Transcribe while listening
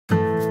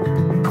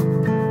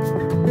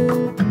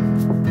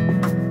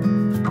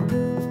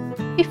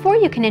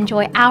you can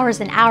enjoy hours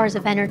and hours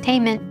of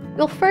entertainment,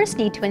 you'll first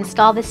need to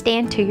install the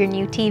stand to your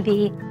new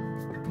TV.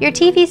 Your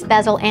TV's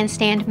bezel and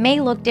stand may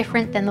look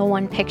different than the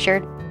one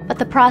pictured, but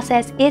the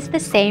process is the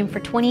same for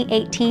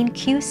 2018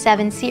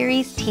 Q7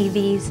 series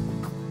TVs.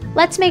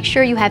 Let's make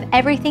sure you have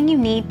everything you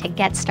need to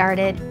get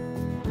started.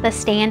 The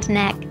stand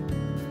neck,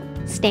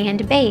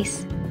 stand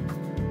base,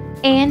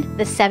 and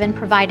the 7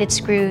 provided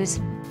screws.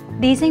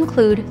 These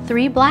include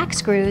 3 black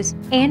screws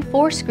and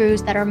 4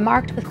 screws that are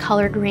marked with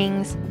colored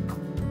rings.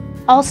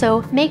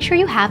 Also, make sure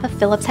you have a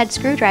Phillips head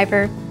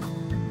screwdriver.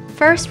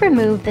 First,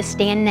 remove the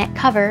stand neck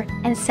cover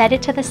and set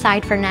it to the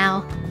side for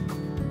now.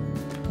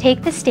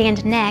 Take the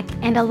stand neck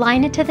and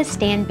align it to the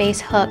stand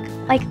base hook,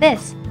 like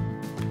this.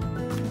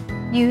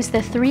 Use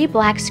the 3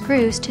 black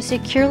screws to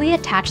securely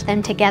attach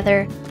them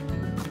together.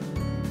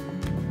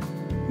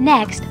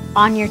 Next,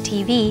 on your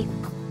TV,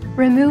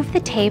 remove the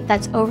tape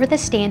that's over the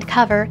stand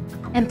cover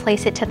and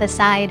place it to the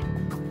side.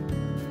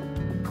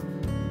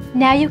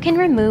 Now you can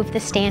remove the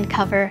stand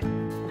cover.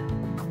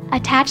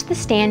 Attach the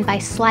stand by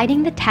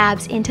sliding the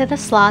tabs into the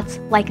slots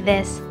like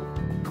this.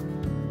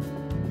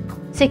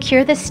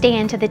 Secure the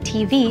stand to the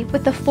TV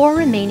with the 4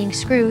 remaining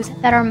screws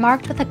that are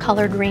marked with the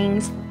colored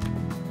rings.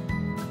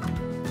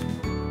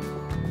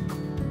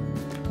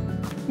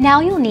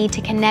 Now you'll need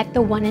to connect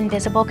the one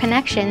invisible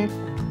connection.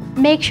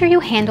 Make sure you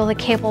handle the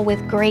cable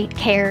with great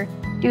care.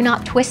 Do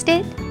not twist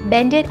it,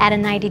 bend it at a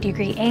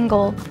 90-degree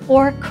angle,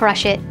 or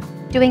crush it.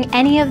 Doing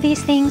any of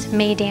these things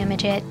may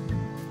damage it.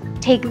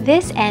 Take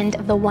this end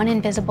of the one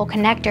invisible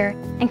connector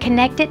and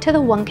connect it to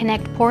the One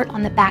Connect port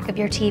on the back of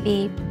your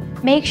TV.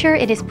 Make sure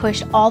it is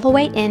pushed all the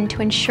way in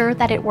to ensure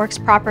that it works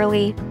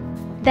properly.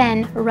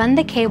 Then run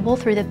the cable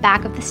through the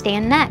back of the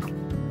stand neck.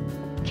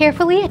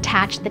 Carefully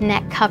attach the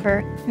neck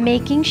cover,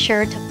 making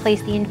sure to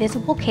place the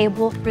invisible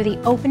cable through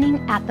the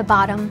opening at the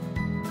bottom.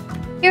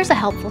 Here's a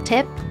helpful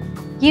tip.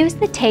 Use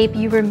the tape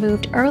you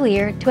removed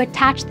earlier to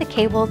attach the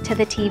cable to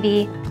the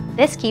TV.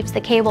 This keeps the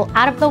cable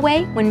out of the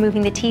way when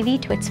moving the TV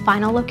to its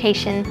final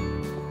location.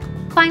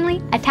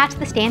 Finally, attach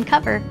the stand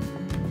cover.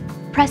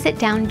 Press it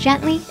down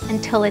gently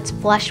until it's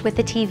flush with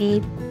the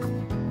TV.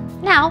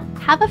 Now,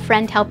 have a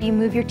friend help you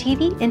move your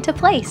TV into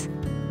place.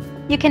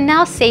 You can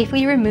now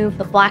safely remove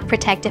the black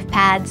protective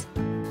pads.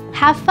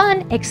 Have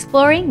fun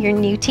exploring your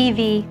new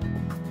TV!